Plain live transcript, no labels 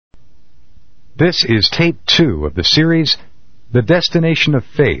This is tape 2 of the series, The Destination of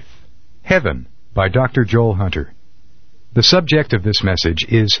Faith, Heaven, by Dr. Joel Hunter. The subject of this message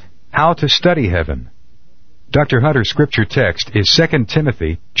is How to Study Heaven. Dr. Hunter's scripture text is 2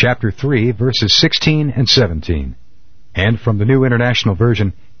 Timothy chapter 3, verses 16 and 17. And from the New International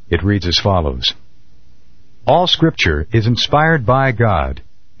Version, it reads as follows. All Scripture is inspired by God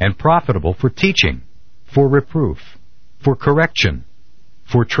and profitable for teaching, for reproof, for correction,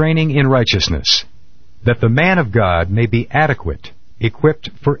 for training in righteousness, that the man of God may be adequate, equipped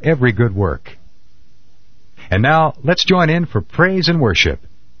for every good work. And now, let's join in for praise and worship,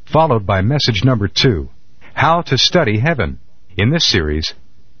 followed by message number 2, How to Study Heaven, in this series,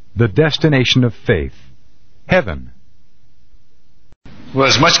 The Destination of Faith, Heaven. Well,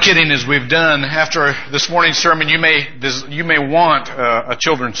 as much kidding as we've done, after this morning's sermon, you may want a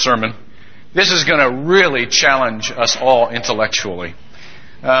children's sermon. This is going to really challenge us all intellectually.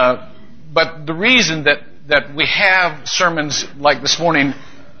 But the reason that we have sermons like this morning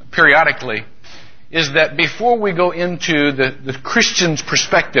periodically is that before we go into the Christian's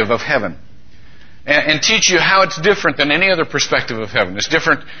perspective of heaven and teach you how it's different than any other perspective of heaven. It's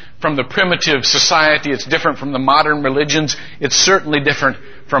different from the primitive society. It's different from the modern religions. It's certainly different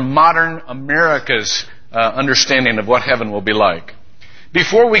from modern America's understanding of what heaven will be like.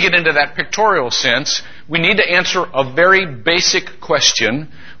 Before we get into that pictorial sense, we need to answer a very basic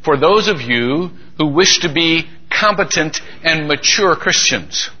question for those of you who wish to be competent and mature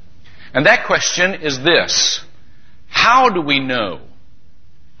Christians. And that question is this: how do we know?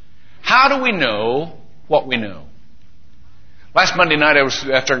 How do we know what we know? Last Monday night, I was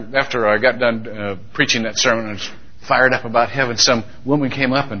after I got done preaching that sermon, I was fired up about heaven. Some woman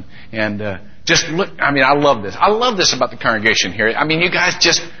came up and just look. I mean, I love this. I love this about the congregation here. I mean, you guys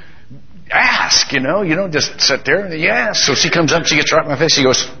just ask, you know. You don't just sit there and ask. So she comes up, she gets right in my face.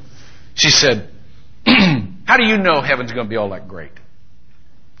 She said, "How do you know heaven's going to be all that great?"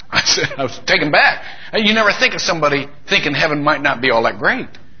 I was taken back. You never think of somebody thinking heaven might not be all that great.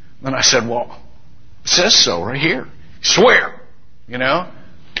 And I said, well, it says so right here. Swear, you know.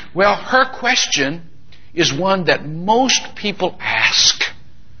 Well, her question is one that most people ask.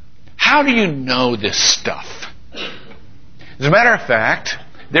 How do you know this stuff? As a matter of fact,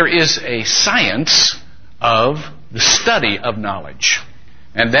 there is a science of the study of knowledge.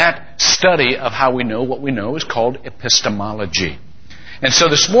 And that study of how we know what we know is called epistemology. And so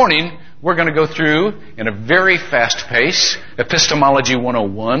this morning, we're going to go through, in a very fast pace, Epistemology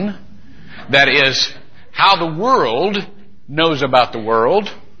 101. That is, how the world knows about the world.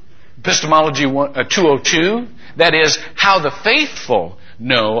 Epistemology 202. That is, how the faithful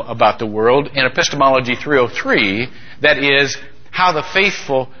know about the world. And Epistemology 303. That is, how the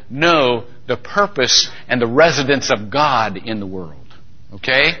faithful know the purpose and the residence of God in the world.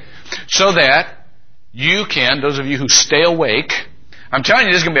 Okay? So that you can, those of you who stay awake, I'm telling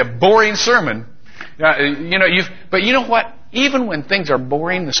you, this is going to be a boring sermon. But you know what? Even when things are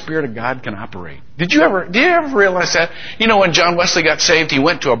boring, the Spirit of God can operate. Did you ever realize that? You know, when John Wesley got saved, he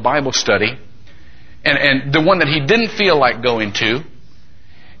went to a Bible study, and the one that he didn't feel like going to,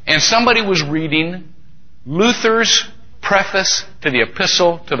 and somebody was reading Luther's preface to the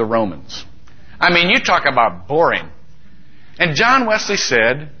Epistle to the Romans. I mean, you talk about boring. And John Wesley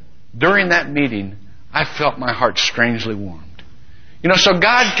said, during that meeting, I felt my heart strangely warmed. You know, so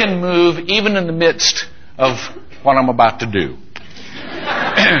God can move even in the midst of what I'm about to do.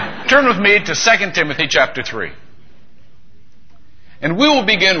 Turn with me to 2 Timothy chapter 3. And we will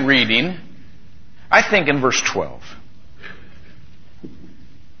begin reading, I think, in verse 12.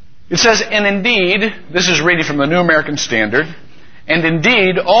 It says, and indeed, this is reading from the New American Standard, and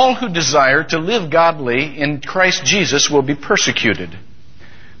indeed, all who desire to live godly in Christ Jesus will be persecuted.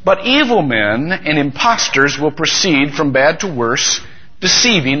 But evil men and impostors will proceed from bad to worse,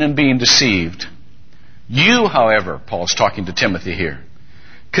 deceiving and being deceived. You, however, Paul's talking to Timothy here,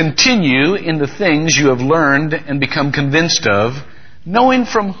 continue in the things you have learned and become convinced of, knowing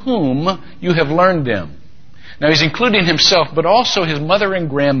from whom you have learned them. Now he's including himself, but also his mother and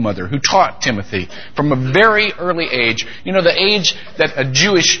grandmother, who taught Timothy from a very early age. You know, the age that a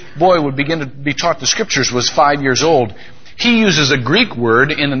Jewish boy would begin to be taught the Scriptures was 5 years old. He uses a Greek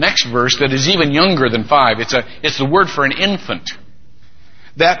word in the next verse that is even younger than 5. It's the word for an infant.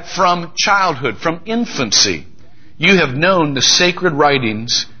 That from childhood, from infancy, you have known the sacred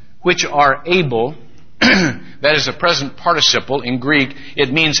writings which are able, that is a present participle in Greek,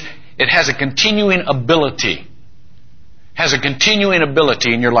 it means it has a continuing ability. Has a continuing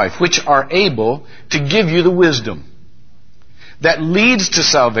ability in your life, which are able to give you the wisdom that leads to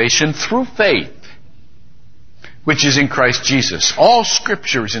salvation through faith, which is in Christ Jesus. All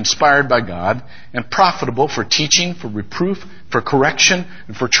Scripture is inspired by God and profitable for teaching, for reproof, for correction,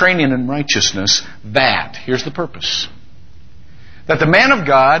 and for training in righteousness. That, here's the purpose, that the man of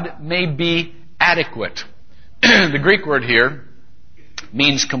God may be adequate. The Greek word here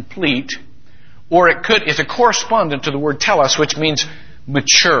means complete, or it's a correspondent to the word telos, which means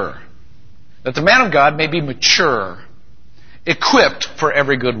mature. That the man of God may be mature, equipped for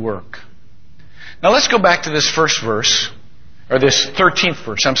every good work. Now let's go back to this first verse, or this 13th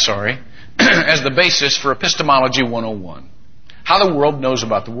verse, as the basis for Epistemology 101. How the world knows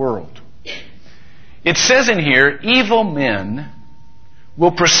about the world. It says in here, evil men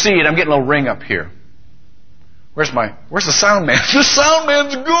will proceed. I'm getting a little ring up here. Where's the sound man? The sound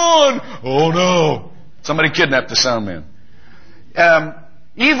man's gone! Oh no! Somebody kidnapped the sound man.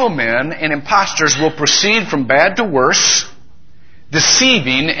 Evil men and impostors will proceed from bad to worse,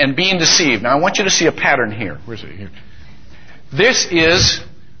 deceiving and being deceived. Now I want you to see a pattern here. Where's it here? This is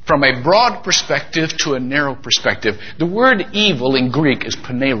from a broad perspective to a narrow perspective. The word evil in Greek is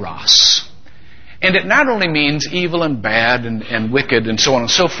poneros. And it not only means evil and bad and wicked and so on and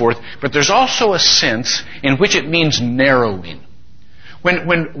so forth, but there's also a sense in which it means narrowing.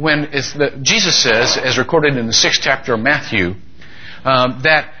 Jesus says, as recorded in the 6th chapter of Matthew,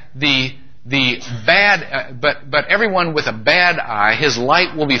 that the bad, but everyone with a bad eye, his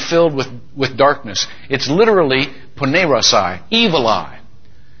light will be filled with darkness. It's literally poneros eye, evil eye,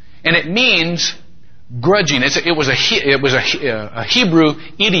 and it means grudging. It was a Hebrew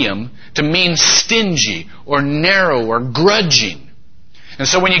idiom to mean stingy or narrow or grudging. And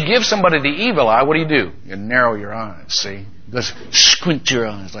so when you give somebody the evil eye, what do? You narrow your eyes, see? Just squint your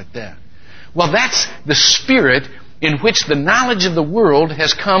eyes like that. Well, that's the spirit in which the knowledge of the world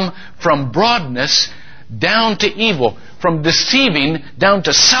has come from broadness down to evil, from deceiving down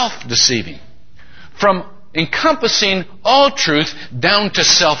to self-deceiving, from encompassing all truth down to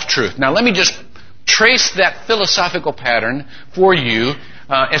self-truth. Now let me just trace that philosophical pattern for you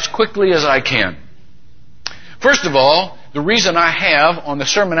as quickly as I can. First of all, the reason I have on the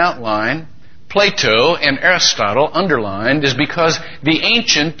sermon outline Plato and Aristotle underlined is because the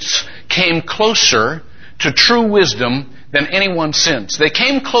ancients came closer to true wisdom than anyone since. They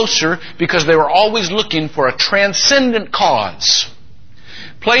came closer because they were always looking for a transcendent cause.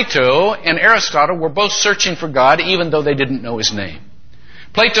 Plato and Aristotle were both searching for God even though they didn't know His name.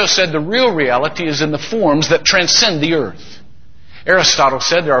 Plato said the real reality is in the forms that transcend the earth. Aristotle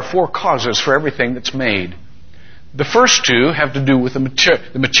said there are 4 causes for everything that's made. The first 2 have to do with the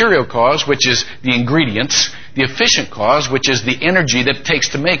material cause, which is the ingredients, the efficient cause, which is the energy that it takes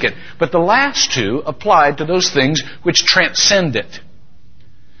to make it. But the last 2 apply to those things which transcend it.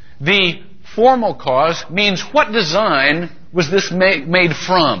 The formal cause means what design was this made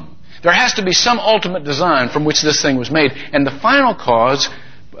from? There has to be some ultimate design from which this thing was made. And the final cause,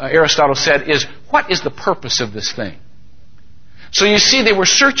 Aristotle said, is what is the purpose of this thing? So you see, they were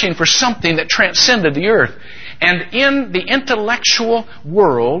searching for something that transcended the earth. And in the intellectual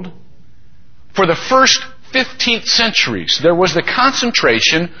world, for the first 15th centuries, there was the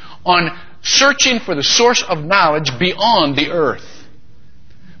concentration on searching for the source of knowledge beyond the earth.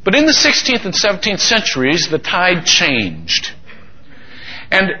 But in the 16th and 17th centuries, the tide changed.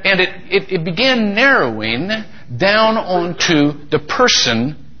 And it began narrowing down onto the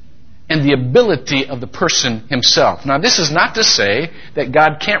person and the ability of the person himself. Now, this is not to say that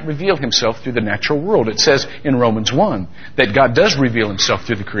God can't reveal Himself through the natural world. It says in Romans 1 that God does reveal Himself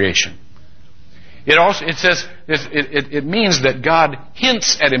through the creation. It means that God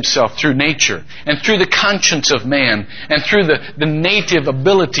hints at Himself through nature and through the conscience of man and through the native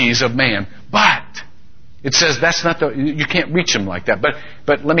abilities of man. But it says that's not you can't reach Him like that.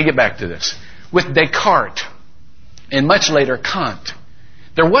 But let me get back to this. With Descartes and much later Kant,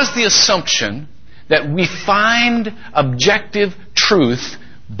 there was the assumption that we find objective truth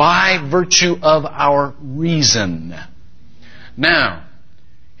by virtue of our reason. Now,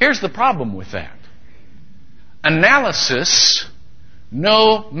 here's the problem with that. Analysis,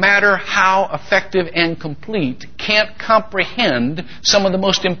 no matter how effective and complete, can't comprehend some of the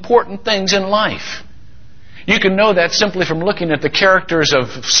most important things in life. You can know that simply from looking at the characters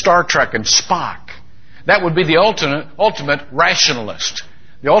of Star Trek and Spock. That would be the ultimate rationalist.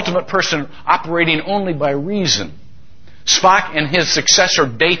 The ultimate person operating only by reason. Spock and his successor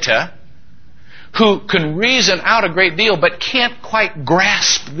Data, who can reason out a great deal but can't quite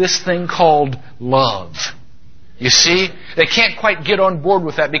grasp this thing called love. You see? They can't quite get on board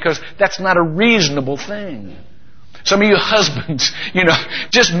with that because that's not a reasonable thing. Some of you husbands,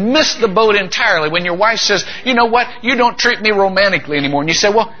 just miss the boat entirely when your wife says, you know what, you don't treat me romantically anymore. And you say,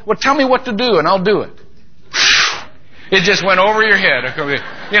 well, tell me what to do and I'll do it. Whew. It just went over your head.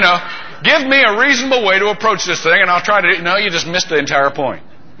 You know, give me a reasonable way to approach this thing and I'll try to... No, you just missed the entire point.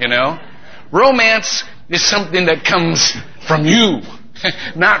 You know? Romance is something that comes from you,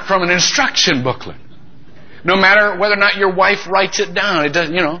 not from an instruction booklet. No matter whether or not your wife writes it down, it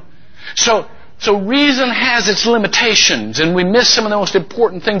doesn't, you know. So reason has its limitations, and we miss some of the most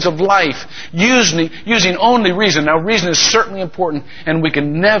important things of life using only reason. Now, reason is certainly important, and we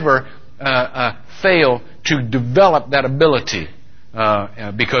can never fail to develop that ability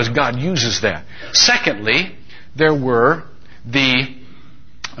because God uses that. Secondly, there were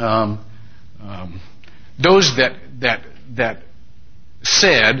those that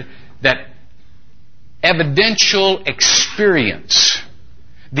said that evidential experience,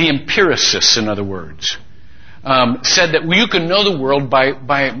 the empiricists, in other words, said that you can know the world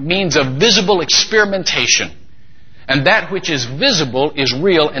by means of visible experimentation. And that which is visible is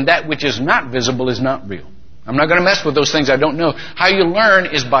real, and that which is not visible is not real. I'm not going to mess with those things I don't know. How you learn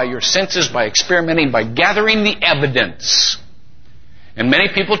is by your senses, by experimenting, by gathering the evidence. And many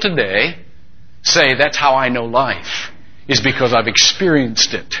people today say that's how I know life, is because I've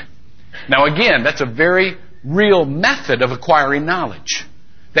experienced it. Now again, that's a very real method of acquiring knowledge.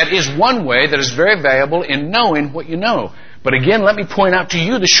 That is one way that is very valuable in knowing what you know. But again, let me point out to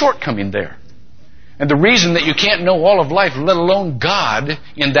you the shortcoming there. And the reason that you can't know all of life, let alone God,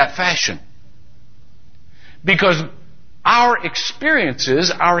 in that fashion. Because our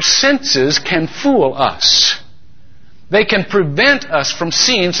experiences, our senses can fool us. They can prevent us from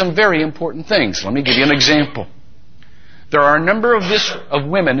seeing some very important things. Let me give you an example. There are a number of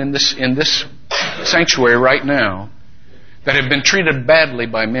women in this sanctuary right now that have been treated badly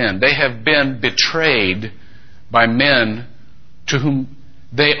by men. They have been betrayed by men to whom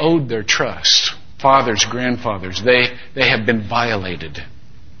they owed their trust. Fathers, grandfathers. They have been violated.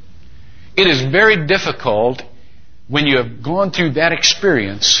 It is very difficult when you have gone through that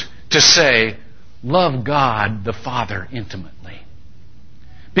experience to say, love God the Father intimately.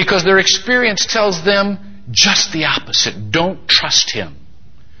 Because their experience tells them just the opposite. Don't trust Him.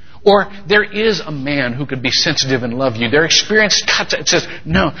 Or there is a man who could be sensitive and love you. Their experience cuts it, says,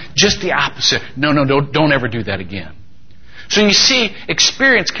 no, just the opposite. No, don't ever do that again. So you see,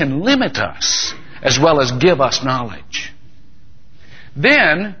 experience can limit us as well as give us knowledge.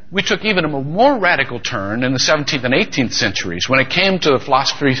 Then we took even a more radical turn in the 17th and 18th centuries when it came to the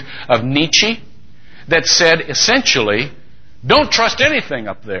philosophy of Nietzsche that said essentially, don't trust anything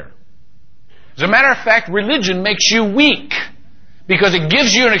up there. As a matter of fact, religion makes you weak because it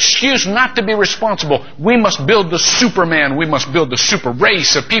gives you an excuse not to be responsible. We must build the Superman. We must build the super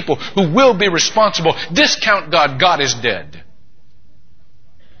race of people who will be responsible. Discount God. God is dead.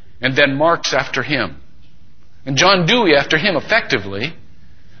 And then Marx after him. And John Dewey after him, effectively,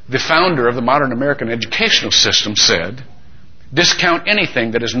 the founder of the modern American educational system, said, discount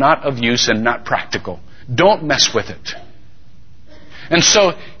anything that is not of use and not practical. Don't mess with it. And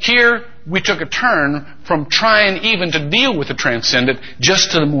so here we took a turn from trying even to deal with the transcendent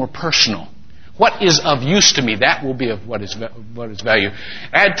just to the more personal. What is of use to me? That will be of what is value.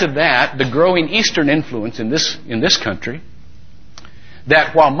 Add to that the growing Eastern influence in this country,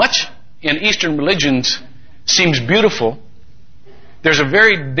 that while much in Eastern religions seems beautiful, there's a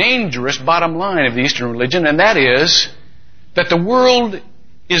very dangerous bottom line of the Eastern religion, and that is that the world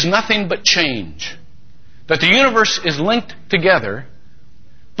is nothing but change. That the universe is linked together,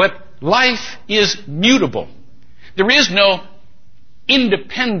 but life is mutable. There is no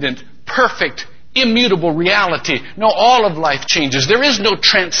independent, perfect, immutable reality. No, all of life changes. There is no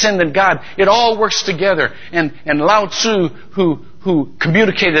transcendent God. It all works together. And Lao Tzu, who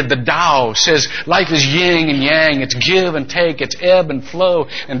communicated the Tao, says life is yin and yang. It's give and take. It's ebb and flow.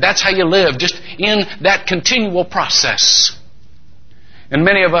 And that's how you live, just in that continual process. And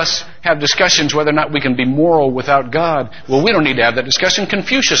many of us have discussions whether or not we can be moral without God. Well, we don't need to have that discussion.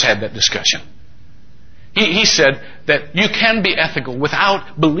 Confucius had that discussion. He said that you can be ethical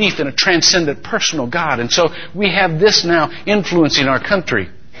without belief in a transcendent personal God. And so we have this now influencing our country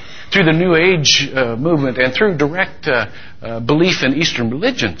through the New Age movement and through direct belief in Eastern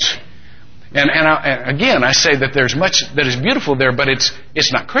religions. And again, I say that there's much that is beautiful there, but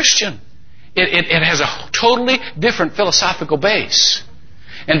it's not Christian. It has a totally different philosophical base.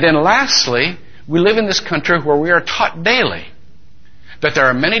 And then lastly, we live in this country where we are taught daily that there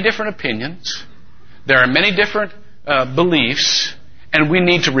are many different opinions, there are many different beliefs, and we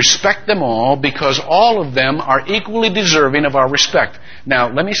need to respect them all because all of them are equally deserving of our respect.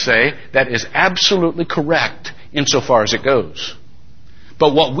 Now, let me say that is absolutely correct insofar as it goes.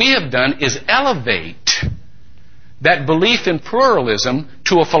 But what we have done is elevate that belief in pluralism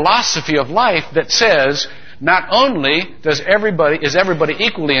to a philosophy of life that says not only is everybody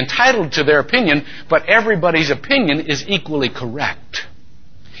equally entitled to their opinion, but everybody's opinion is equally correct.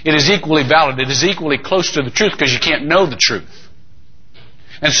 It is equally valid. It is equally close to the truth because you can't know the truth.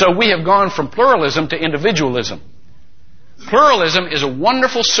 And so we have gone from pluralism to individualism. Pluralism is a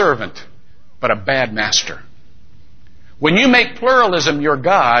wonderful servant, but a bad master. When you make pluralism your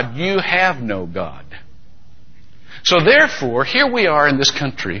God, you have no God. So therefore, here we are in this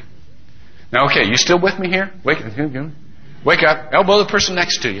country. Now, okay, you still with me here? Wake up. Elbow the person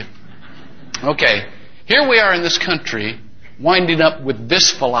next to you. Okay, here we are in this country winding up with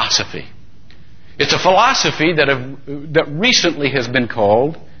this philosophy. It's a philosophy that recently has been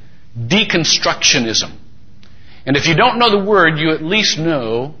called deconstructionism. And if you don't know the word, you at least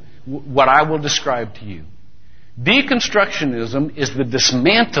know what I will describe to you. Deconstructionism is the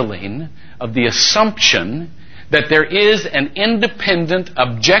dismantling of the assumption that there is an independent,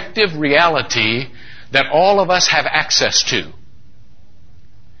 objective reality that all of us have access to.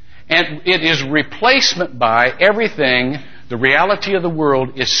 And it is replacement by everything. The reality of the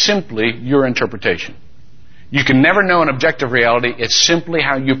world is simply your interpretation. You can never know an objective reality. It's simply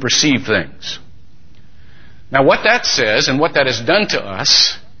how you perceive things. Now what that says and what that has done to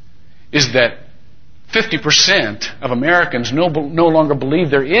us is that 50% of Americans no longer believe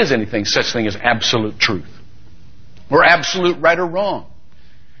there is anything such thing as absolute truth or absolute right or wrong.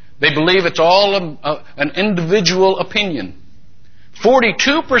 They believe it's all an individual opinion.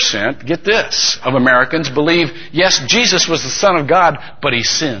 42%, get this, of Americans believe, yes, Jesus was the Son of God, but He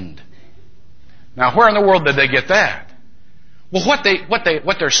sinned. Now, where in the world did they get that? Well, what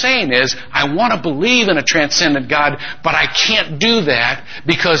they're saying is, I want to believe in a transcendent God, but I can't do that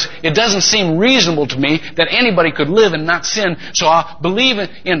because it doesn't seem reasonable to me that anybody could live and not sin, so I'll believe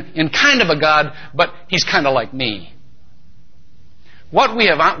in kind of a God, but He's kind of like me. What we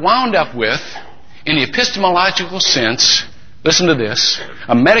have wound up with, in the epistemological sense, listen to this,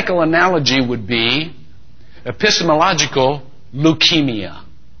 a medical analogy would be epistemological leukemia.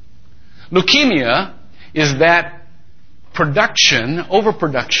 Leukemia is that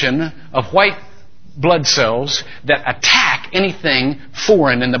overproduction of white blood cells that attack anything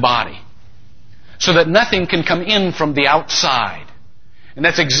foreign in the body so that nothing can come in from the outside. And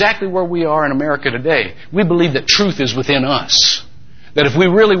that's exactly where we are in America today. We believe that truth is within us. That if we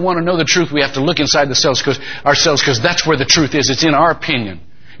really want to know the truth, we have to look inside ourselves because that's where the truth is. It's in our opinion.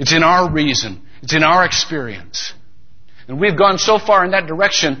 It's in our reason. It's in our experience. And we've gone so far in that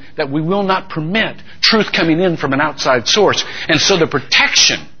direction that we will not permit truth coming in from an outside source. And so the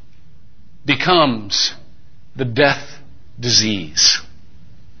protection becomes the death disease.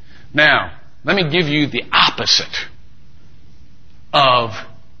 Now, let me give you the opposite of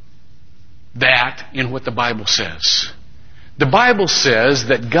that in what the Bible says. The Bible says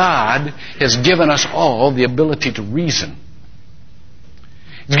that God has given us all the ability to reason.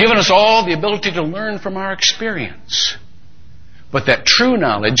 He's given us all the ability to learn from our experience. But that true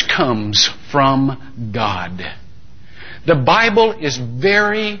knowledge comes from God. The Bible is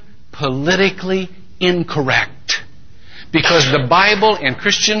very politically incorrect. Because the Bible, and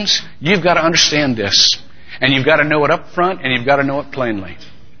Christians, you've got to understand this. And you've got to know it up front, and you've got to know it plainly.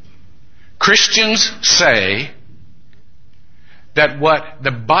 Christians say that what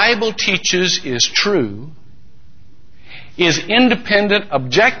the Bible teaches is true, is independent,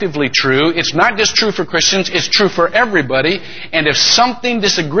 objectively true. It's not just true for Christians, it's true for everybody. And if something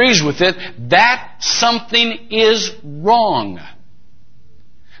disagrees with it, that something is wrong.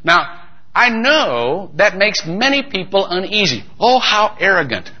 Now, I know that makes many people uneasy. Oh, how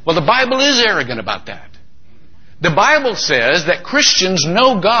arrogant. Well, the Bible is arrogant about that. The Bible says that Christians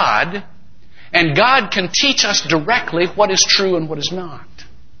know God, and God can teach us directly what is true and what is not.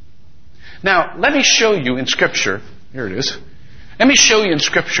 Now, let me show you in Scripture. Here it is. Let me show you in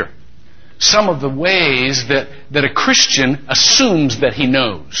Scripture some of the ways that a Christian assumes that he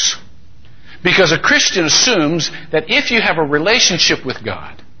knows. Because a Christian assumes that if you have a relationship with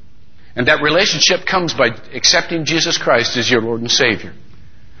God, and that relationship comes by accepting Jesus Christ as your Lord and Savior,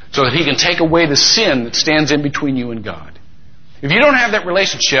 so that He can take away the sin that stands in between you and God. If you don't have that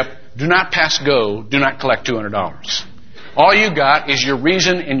relationship, do not pass go, do not collect $200. All you got is your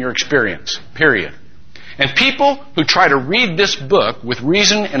reason and your experience, period. And people who try to read this book with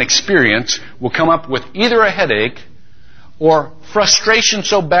reason and experience will come up with either a headache or frustration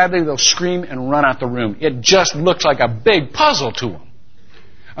so badly they'll scream and run out the room. It just looks like a big puzzle to them.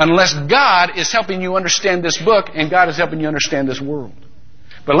 Unless God is helping you understand this book and God is helping you understand this world.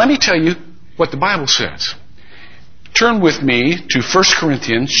 But let me tell you what the Bible says. Turn with me to 1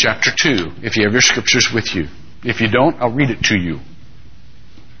 Corinthians chapter 2, if you have your scriptures with you. If you don't, I'll read it to you.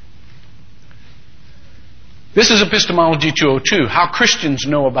 This is Epistemology 202, how Christians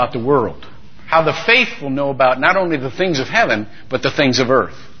know about the world. How the faithful know about not only the things of heaven, but the things of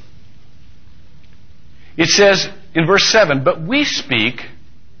earth. It says in verse 7, but we speak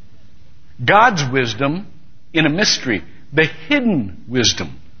God's wisdom in a mystery, the hidden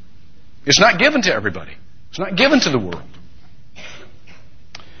wisdom. It's not given to everybody. It's not given to the world.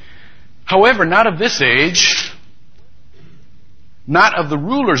 However, not of this age, not of the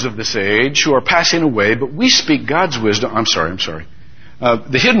rulers of this age who are passing away, but we speak God's wisdom.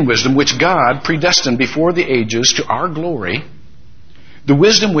 The hidden wisdom which God predestined before the ages to our glory, the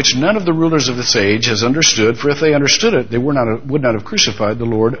wisdom which none of the rulers of this age has understood, for if they understood it, they would not have crucified the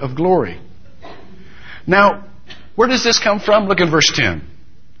Lord of glory. Now, where does this come from? Look in verse 10.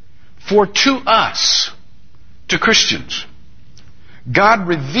 For to us, to Christians, God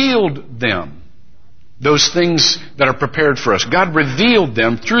revealed them, those things that are prepared for us. God revealed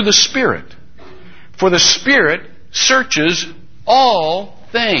them through the Spirit. For the Spirit searches all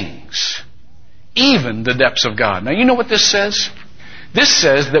things, even the depths of God. Now, you know what this says? This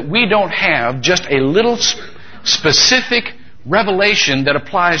says that we don't have just a little specific revelation that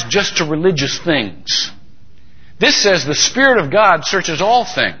applies just to religious things. This says the Spirit of God searches all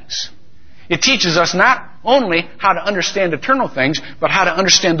things. It teaches us not only how to understand eternal things, but how to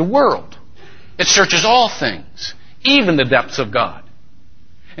understand the world. It searches all things, even the depths of God.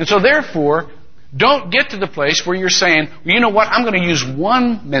 And so therefore, don't get to the place where you're saying, well, you know what, I'm going to use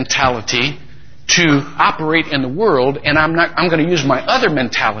one mentality to operate in the world, and I'm going to use my other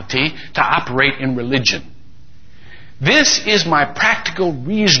mentality to operate in religion. This is my practical,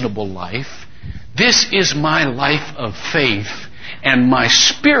 reasonable life. This is my life of faith and my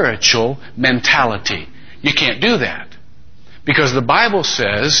spiritual mentality. You can't do that. Because the Bible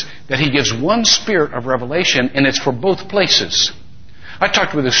says that He gives one spirit of revelation, and it's for both places. I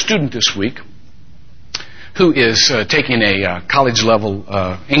talked with a student this week who is taking a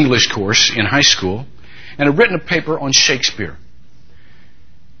college-level English course in high school and had written a paper on Shakespeare.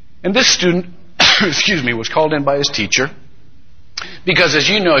 And this student, was called in by his teacher because, as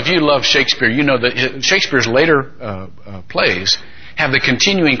you know, if you love Shakespeare, you know that Shakespeare's later plays have the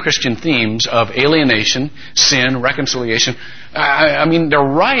continuing Christian themes of alienation, sin, reconciliation. I mean, they're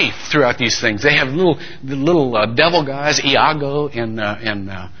rife throughout these things. They have little devil guys, Iago and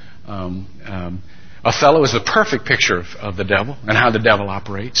Othello is the perfect picture of the devil and how the devil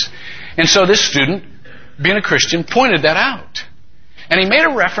operates. And so this student, being a Christian, pointed that out. And he made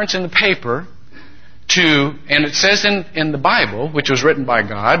a reference in the paper to, and it says in the Bible, which was written by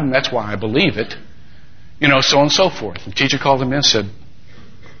God, and that's why I believe it, so on and so forth. The teacher called him in and said,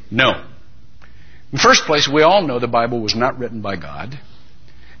 no. In the first place, we all know the Bible was not written by God.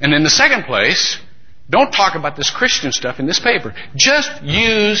 And in the second place, don't talk about this Christian stuff in this paper. Just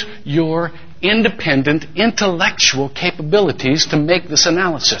use your independent intellectual capabilities to make this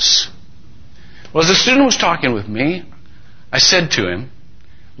analysis. Well, as the student was talking with me, I said to him,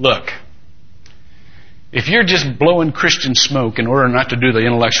 look, if you're just blowing Christian smoke in order not to do the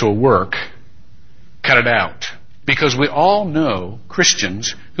intellectual work, cut it out. Because we all know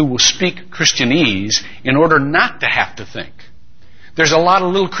Christians who will speak Christianese in order not to have to think. There's a lot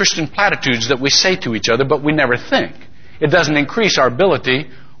of little Christian platitudes that we say to each other, but we never think. It doesn't increase our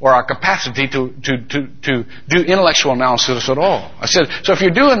ability or our capacity to do intellectual analysis at all. I said, so if you're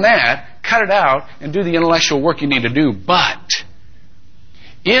doing that, cut it out and do the intellectual work you need to do. But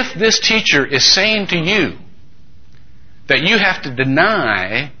if this teacher is saying to you that you have to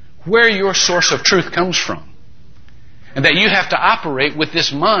deny where your source of truth comes from, and that you have to operate with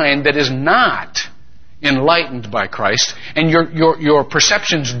this mind that is not enlightened by Christ, and your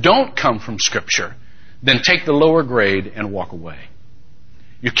perceptions don't come from Scripture, then take the lower grade and walk away.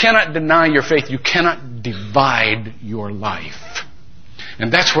 You cannot deny your faith. You cannot divide your life.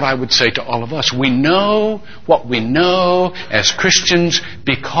 And that's what I would say to all of us. We know what we know as Christians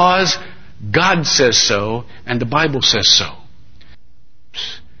because God says so and the Bible says so.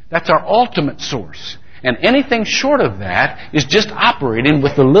 That's our ultimate source. And anything short of that is just operating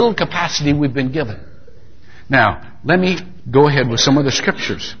with the little capacity we've been given. Now, let me go ahead with some of the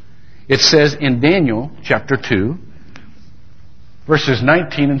scriptures. It says in Daniel chapter 2, verses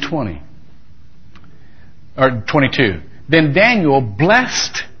 19 and 20. Or 22. Then Daniel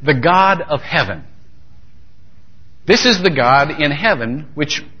blessed the God of heaven. This is the God in heaven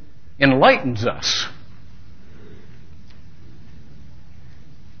which enlightens us.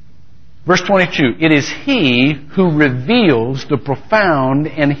 Verse 22, it is He who reveals the profound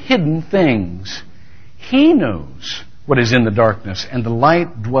and hidden things. He knows what is in the darkness, and the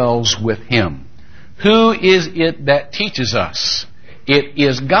light dwells with Him. Who is it that teaches us? It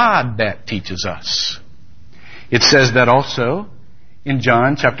is God that teaches us. It says that also in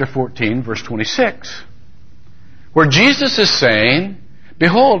John chapter 14, verse 26, where Jesus is saying,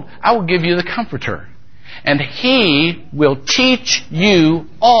 "Behold, I will give you the Comforter, and He will teach you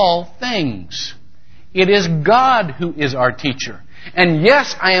all things." It is God who is our teacher. And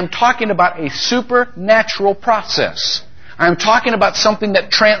yes, I am talking about a supernatural process. I am talking about something that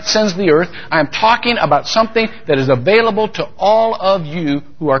transcends the earth. I am talking about something that is available to all of you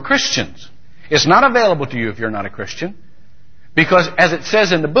who are Christians. It's not available to you if you're not a Christian. Because as it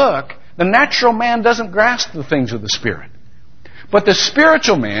says in the book, the natural man doesn't grasp the things of the Spirit. But the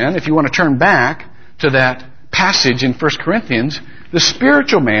spiritual man, if you want to turn back to that passage in 1 Corinthians, the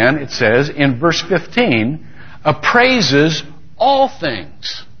spiritual man, it says in verse 15, appraises all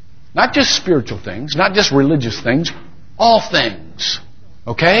things. Not just spiritual things, not just religious things, all things.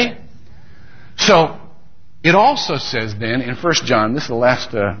 Okay? So, it also says then in 1 John, this is the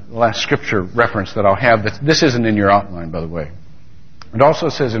last scripture reference that I'll have. This isn't in your outline, by the way. It also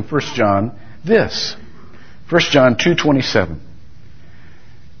says in 1 John this. 1 John 2:27.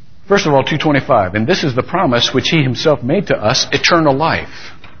 First of all, 2:25. And this is the promise which He Himself made to us, eternal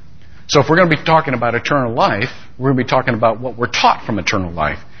life. So if we're going to be talking about eternal life, we're going to be talking about what we're taught from eternal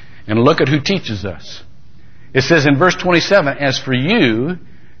life. And look at who teaches us. It says in verse 27, "As for you,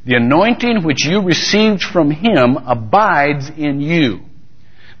 the anointing which you received from Him abides in you."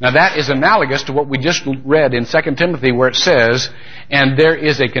 Now that is analogous to what we just read in 2 Timothy where it says, "And there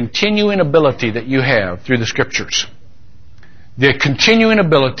is a continuing ability that you have through the Scriptures." The continuing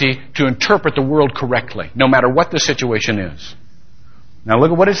ability to interpret the world correctly, no matter what the situation is. Now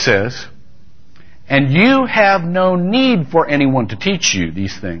look at what it says. "And you have no need for anyone to teach you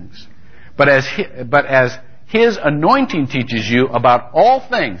these things. But as His anointing teaches you about all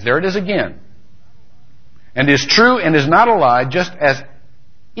things," there it is again, "and is true and is not a lie, just as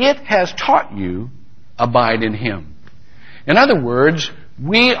it has taught you, abide in Him." In other words,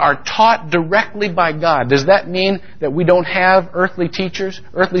 we are taught directly by God. Does that mean that we don't have earthly teachers,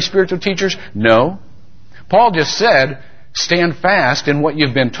 earthly spiritual teachers? No. Paul just said, stand fast in what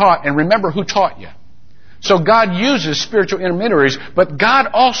you've been taught and remember who taught you. So God uses spiritual intermediaries, but God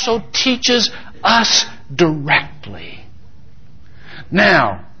also teaches us directly.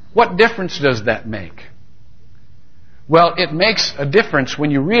 Now, what difference does that make? Well, it makes a difference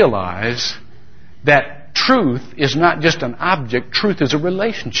when you realize that truth is not just an object, truth is a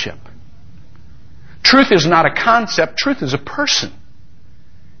relationship. Truth is not a concept, truth is a person.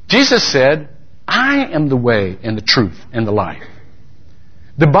 Jesus said, "I am the way and the truth and the life."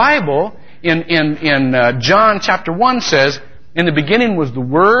 The Bible in John chapter 1 says, "In the beginning was the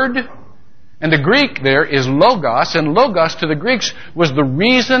Word," and the Greek there is logos, and logos to the Greeks was the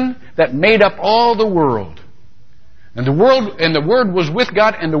reason that made up all the world. And the Word was with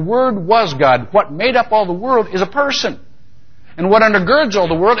God, and the Word was God. What made up all the world is a person. And what undergirds all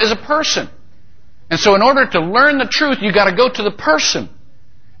the world is a person. And so in order to learn the truth, you've got to go to the person.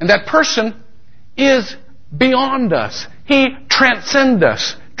 And that person is beyond us. He transcends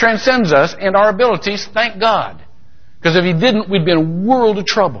us and our abilities, thank God. Because if He didn't, we'd be in a world of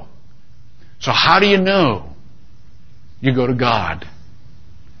trouble. So how do you know? You go to God.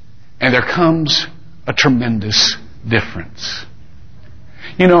 And there comes a tremendous difference.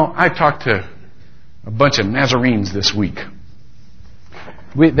 You know, I talked to a bunch of Nazarenes this week.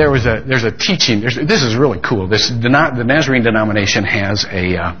 There's a teaching. This is really cool. The Nazarene denomination has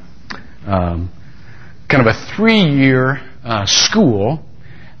a kind of a 3-year school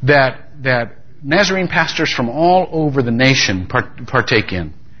that Nazarene pastors from all over the nation partake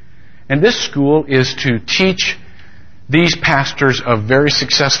in. And this school is to teach these pastors of very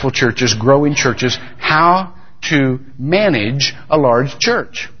successful churches, growing churches, how to manage a large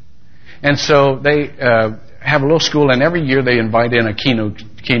church. And so they have a little school, and every year they invite in a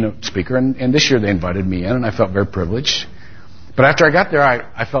keynote speaker, and this year they invited me in, and I felt very privileged. But after I got there,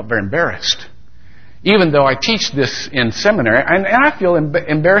 I felt very embarrassed. Even though I teach this in seminary, and I feel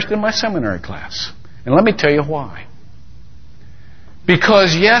embarrassed in my seminary class. And let me tell you why.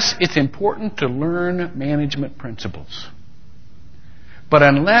 Because yes, it's important to learn management principles. But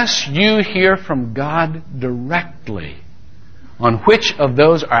unless you hear from God directly on which of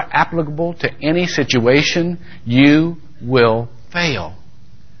those are applicable to any situation, you will fail.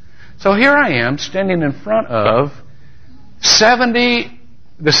 So here I am standing in front of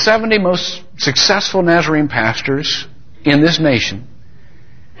the 70 most successful Nazarene pastors in this nation.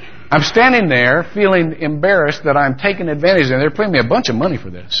 I'm standing there feeling embarrassed that I'm taking advantage of them. They're paying me a bunch of money for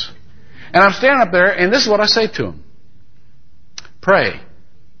this. And I'm standing up there, and this is what I say to them. Pray.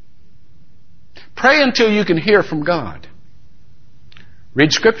 Pray until you can hear from God.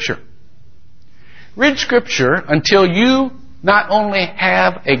 Read Scripture. Read Scripture until you not only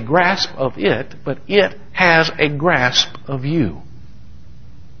have a grasp of it, but it has a grasp of you.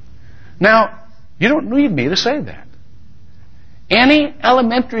 Now, you don't need me to say that. Any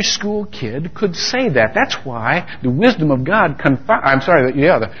elementary school kid could say that. That's why the wisdom of God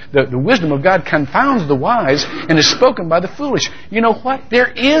the wisdom of God confounds the wise and is spoken by the foolish. You know what?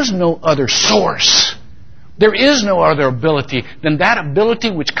 There is no other source. There is no other ability than that ability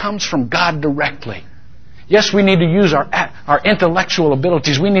which comes from God directly. Yes, we need to use our intellectual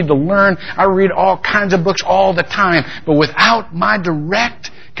abilities. We need to learn. I read all kinds of books all the time. But without my direct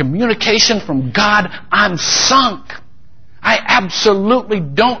communication from God, I'm sunk. I absolutely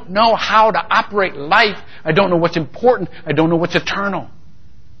don't know how to operate life. I don't know what's important. I don't know what's eternal.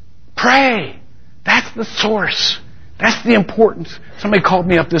 Pray. That's the source. That's the importance. Somebody called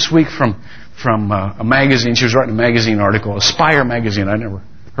me up this week from a magazine. She was writing a magazine article, Aspire magazine. I never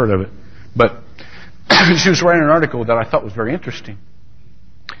heard of it. But she was writing an article that I thought was very interesting.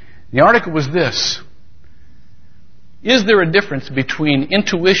 The article was this: is there a difference between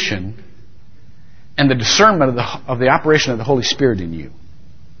intuition and the discernment of the operation of the Holy Spirit in you?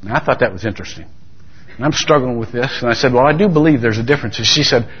 And I thought that was interesting. And I'm struggling with this. And I said, well, I do believe there's a difference. And she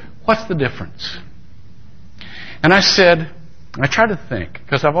said, what's the difference? And I said, I tried to think,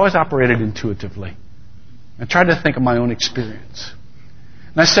 because I've always operated intuitively. I tried to think of my own experience.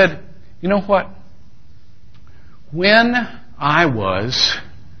 And I said, you know what? When I was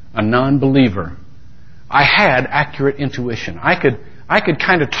a non-believer, I had accurate intuition. I could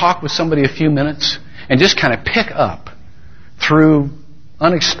kind of talk with somebody a few minutes and just kind of pick up through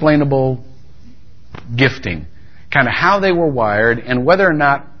unexplainable gifting kind of how they were wired and whether or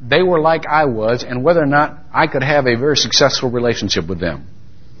not they were like I was and whether or not I could have a very successful relationship with them.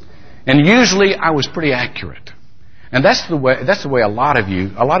 And usually I was pretty accurate. And that's the way a lot of you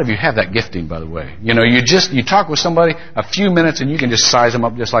have that gifting, by the way. You know, you talk with somebody a few minutes and you can just size them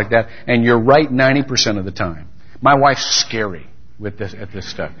up just like that, and you're right 90% of the time. My wife's scary at this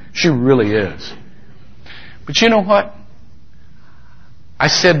stuff. She really is. But you know what? I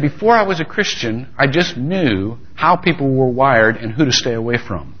said before I was a Christian, I just knew how people were wired and who to stay away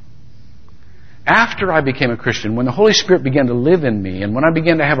from. After I became a Christian, when the Holy Spirit began to live in me, and when I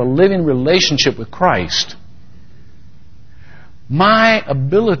began to have a living relationship with Christ, my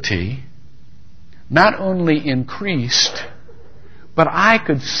ability not only increased, but I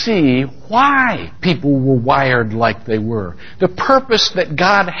could see why people were wired like they were. The purpose that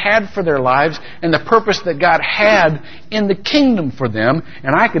God had for their lives and the purpose that God had in the kingdom for them,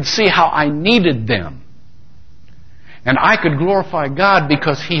 and I could see how I needed them. And I could glorify God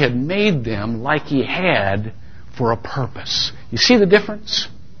because He had made them like He had for a purpose. You see the difference?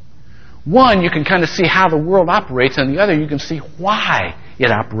 One, you can kind of see how the world operates, and the other, you can see why it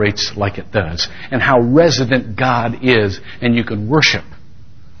operates like it does, and how resident God is, and you can worship.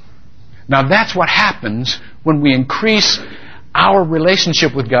 Now that's what happens when we increase our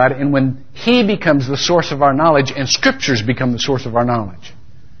relationship with God, and when He becomes the source of our knowledge, and Scriptures become the source of our knowledge.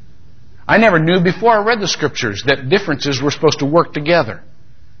 I never knew before I read the Scriptures that differences were supposed to work together.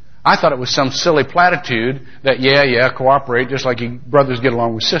 I thought it was some silly platitude that, cooperate just like brothers get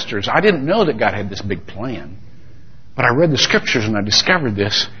along with sisters. I didn't know that God had this big plan. But I read the Scriptures and I discovered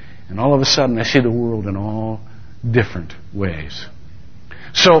this, and all of a sudden I see the world in all different ways.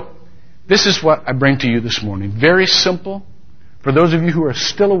 So, this is what I bring to you this morning. Very simple. For those of you who are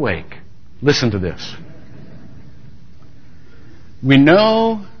still awake, listen to this. We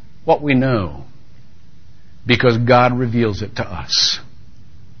know what we know because God reveals it to us.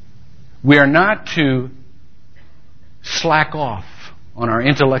 We are not to slack off on our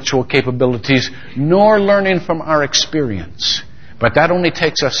intellectual capabilities, nor learning from our experience. But that only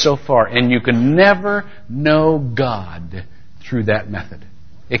takes us so far, and you can never know God through that method.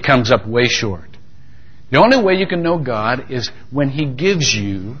 It comes up way short. The only way you can know God is when He gives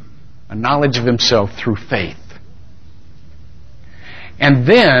you a knowledge of Himself through faith. And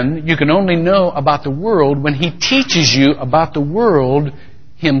then you can only know about the world when He teaches you about the world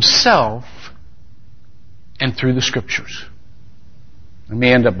Himself and through the Scriptures. Let me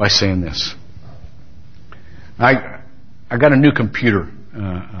end up by saying this. I got a new computer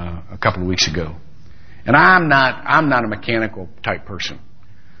a couple of weeks ago, and I'm not a mechanical type person,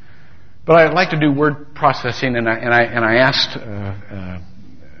 but I like to do word processing, and I asked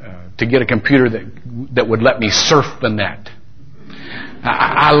to get a computer that would let me surf the net.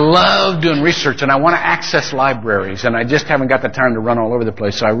 I love doing research, and I want to access libraries, and I just haven't got the time to run all over the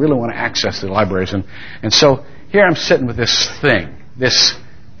place, so I really want to access the libraries. And so here I'm sitting with this thing.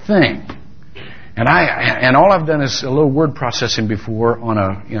 And all I've done is a little word processing before on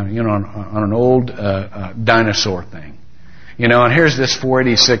on an old dinosaur thing. And here's this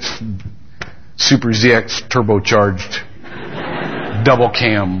 486 Super ZX turbocharged double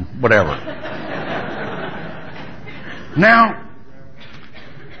cam, whatever. Now,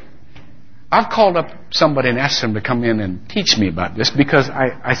 I've called up somebody and asked them to come in and teach me about this because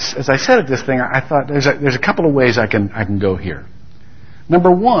as I said at this thing, I thought there's a couple of ways I can go here.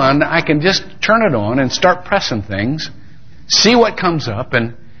 Number one, I can just turn it on and start pressing things, see what comes up,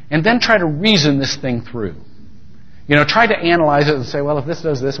 and then try to reason this thing through. Try to analyze it and say, well, if this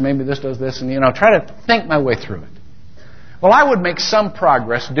does this, maybe this does this, and try to think my way through it. Well, I would make some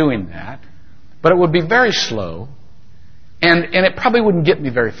progress doing that, but it would be very slow, and it probably wouldn't get me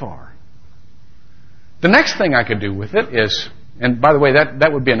very far. The next thing I could do with it is, and by the way,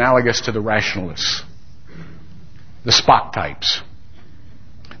 that would be analogous to the rationalists, the Spock types.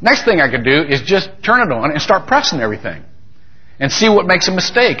 Next thing I could do is just turn it on and start pressing everything and see what makes a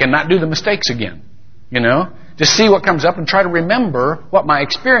mistake and not do the mistakes again. Just see what comes up and try to remember what my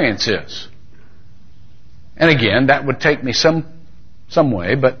experience is. And again, that would take me some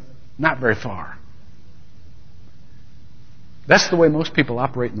way, but not very far. That's the way most people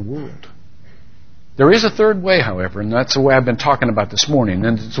operate in the world. There is a third way, however, and that's the way I've been talking about this morning.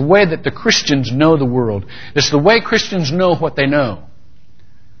 And it's the way that the Christians know the world. It's the way Christians know what they know.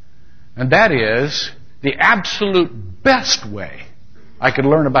 And that is, the absolute best way I could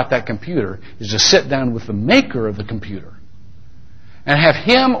learn about that computer is to sit down with the maker of the computer and have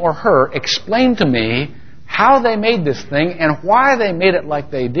him or her explain to me how they made this thing and why they made it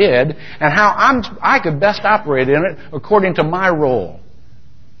like they did and how I could best operate in it according to my role.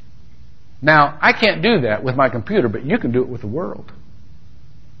 Now, I can't do that with my computer, but you can do it with the world.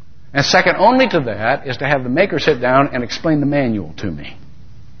 And second only to that is to have the maker sit down and explain the manual to me.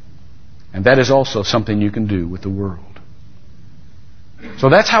 And that is also something you can do with the world. So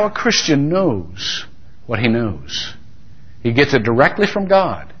that's how a Christian knows what he knows. He gets it directly from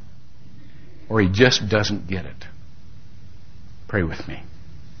God, or he just doesn't get it. Pray with me.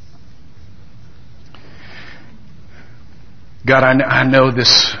 God, I know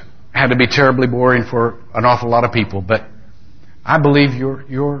this had to be terribly boring for an awful lot of people, but I believe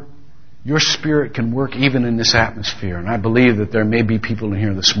your Spirit can work even in this atmosphere. And I believe that there may be people in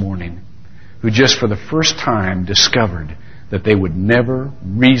here this morning who just for the first time discovered that they would never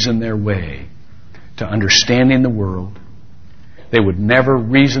reason their way to understanding the world. They would never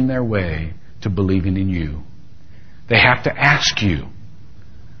reason their way to believing in you. They have to ask you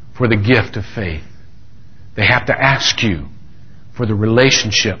for the gift of faith. They have to ask you for the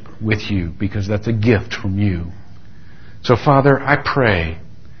relationship with you, because that's a gift from you. So, Father, I pray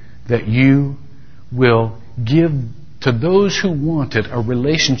that you will give to those who want it a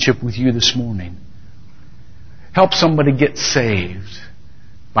relationship with you this morning. Help somebody get saved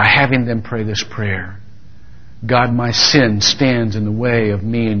by having them pray this prayer. God, my sin stands in the way of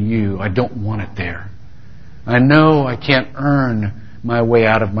me and you. I don't want it there. I know I can't earn my way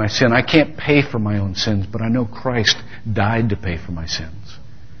out of my sin. I can't pay for my own sins, but I know Christ died to pay for my sins.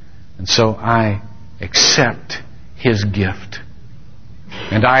 And so I accept His gift.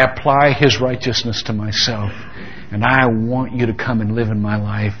 And I apply His righteousness to myself. And I want you to come and live in my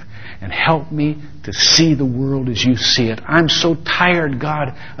life and help me to see the world as you see it. I'm so tired,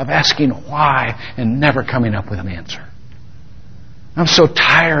 God, of asking why and never coming up with an answer. I'm so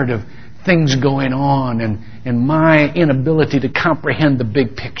tired of things going on and my inability to comprehend the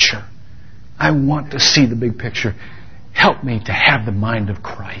big picture. I want to see the big picture. Help me to have the mind of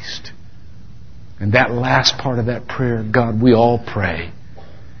Christ. And that last part of that prayer, God, we all pray.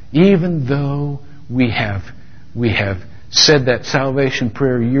 Even though we have said that salvation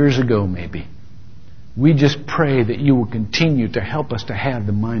prayer years ago maybe, we just pray that you will continue to help us to have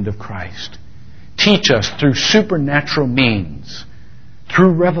the mind of Christ. Teach us through supernatural means,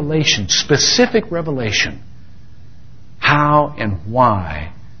 through revelation, specific revelation, how and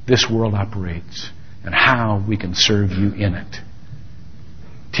why this world operates and how we can serve you in it.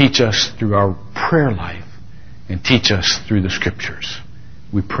 Teach us through our prayer life and teach us through the Scriptures.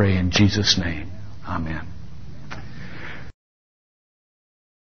 We pray in Jesus' name. Amen.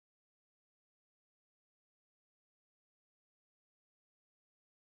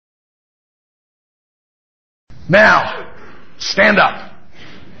 Now, stand up.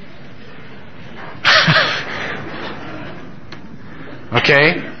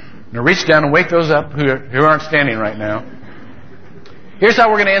 Okay? Now reach down and wake those up who aren't standing right now. Here's how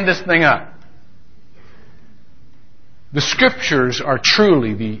we're going to end this thing up. The Scriptures are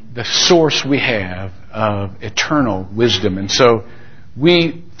truly the source we have of eternal wisdom. And so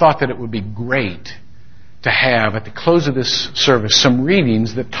we thought that it would be great to have, at the close of this service, some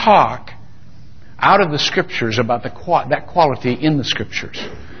readings that talk out of the Scriptures about that quality in the Scriptures.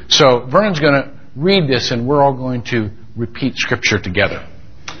 So Vernon's going to read this, and we're all going to repeat Scripture together.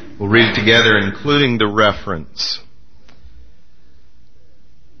 We'll read it together, including the reference.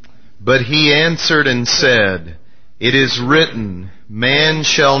 But he answered and said, "It is written, man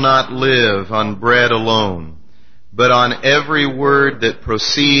shall not live on bread alone, but on every word that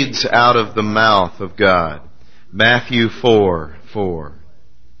proceeds out of the mouth of God." Matthew 4:4.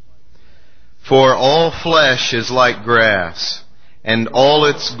 For all flesh is like grass, and all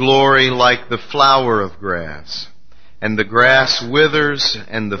its glory like the flower of grass. And the grass withers,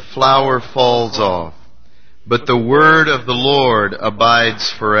 and the flower falls off. But the word of the Lord abides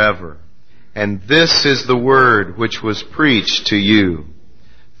forever. And this is the word which was preached to you.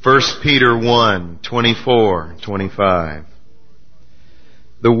 1 Peter 1:24-25.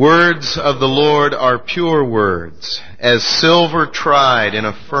 The words of the Lord are pure words, as silver tried in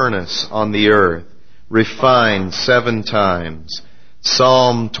a furnace on the earth, refined 7 times.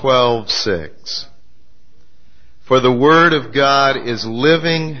 Psalm 12:6. For the word of God is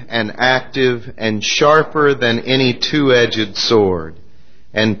living and active and sharper than any two-edged sword,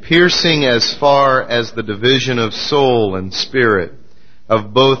 and piercing as far as the division of soul and spirit,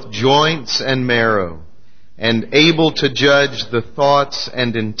 of both joints and marrow, and able to judge the thoughts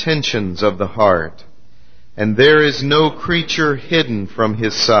and intentions of the heart. And there is no creature hidden from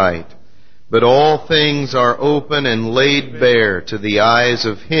his sight, but all things are open and laid bare to the eyes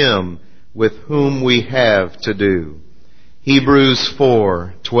of him with whom we have to do. Hebrews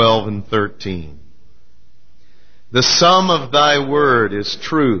 4:12-13. The sum of thy word is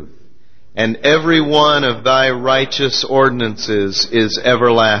truth, and every one of thy righteous ordinances is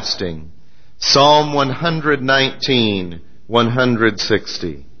everlasting. Psalm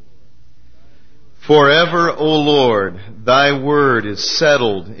 119:160. Forever, O Lord, thy word is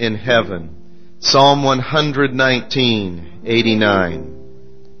settled in heaven. Psalm 119:89.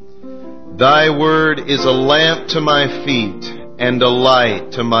 Thy word is a lamp to my feet and a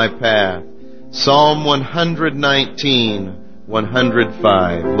light to my path. Psalm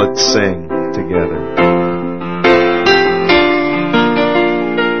 119:105. Let's sing together.